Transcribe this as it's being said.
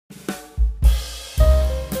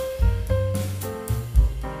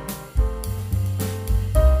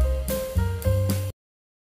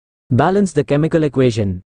Balance the chemical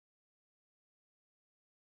equation.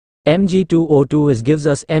 Mg2O2 gives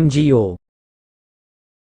us MgO.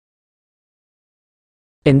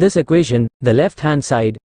 In this equation, the left-hand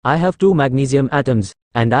side, I have 2 magnesium atoms,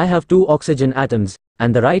 and I have 2 oxygen atoms,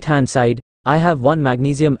 and the right-hand side, I have 1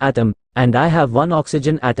 magnesium atom, and I have 1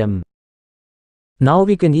 oxygen atom. Now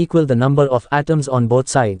we can equal the number of atoms on both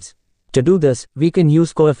sides. To do this, we can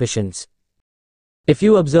use coefficients. If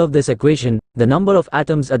you observe this equation, the number of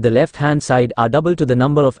atoms at the left-hand side are double to the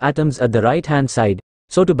number of atoms at the right-hand side.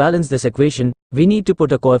 So to balance this equation, we need to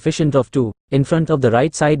put a coefficient of 2 in front of the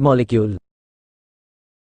right side molecule.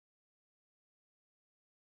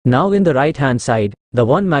 Now in the right-hand side, the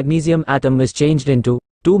 1 magnesium atom is changed into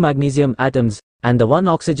 2 magnesium atoms, and the 1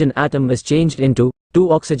 oxygen atom is changed into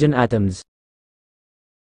 2 oxygen atoms.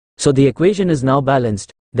 So the equation is now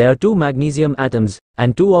balanced. There are 2 magnesium atoms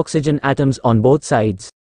and 2 oxygen atoms on both sides.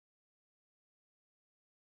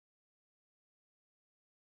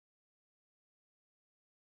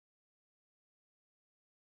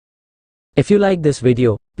 If you like this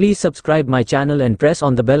video, please subscribe my channel and press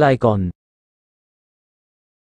on the bell icon.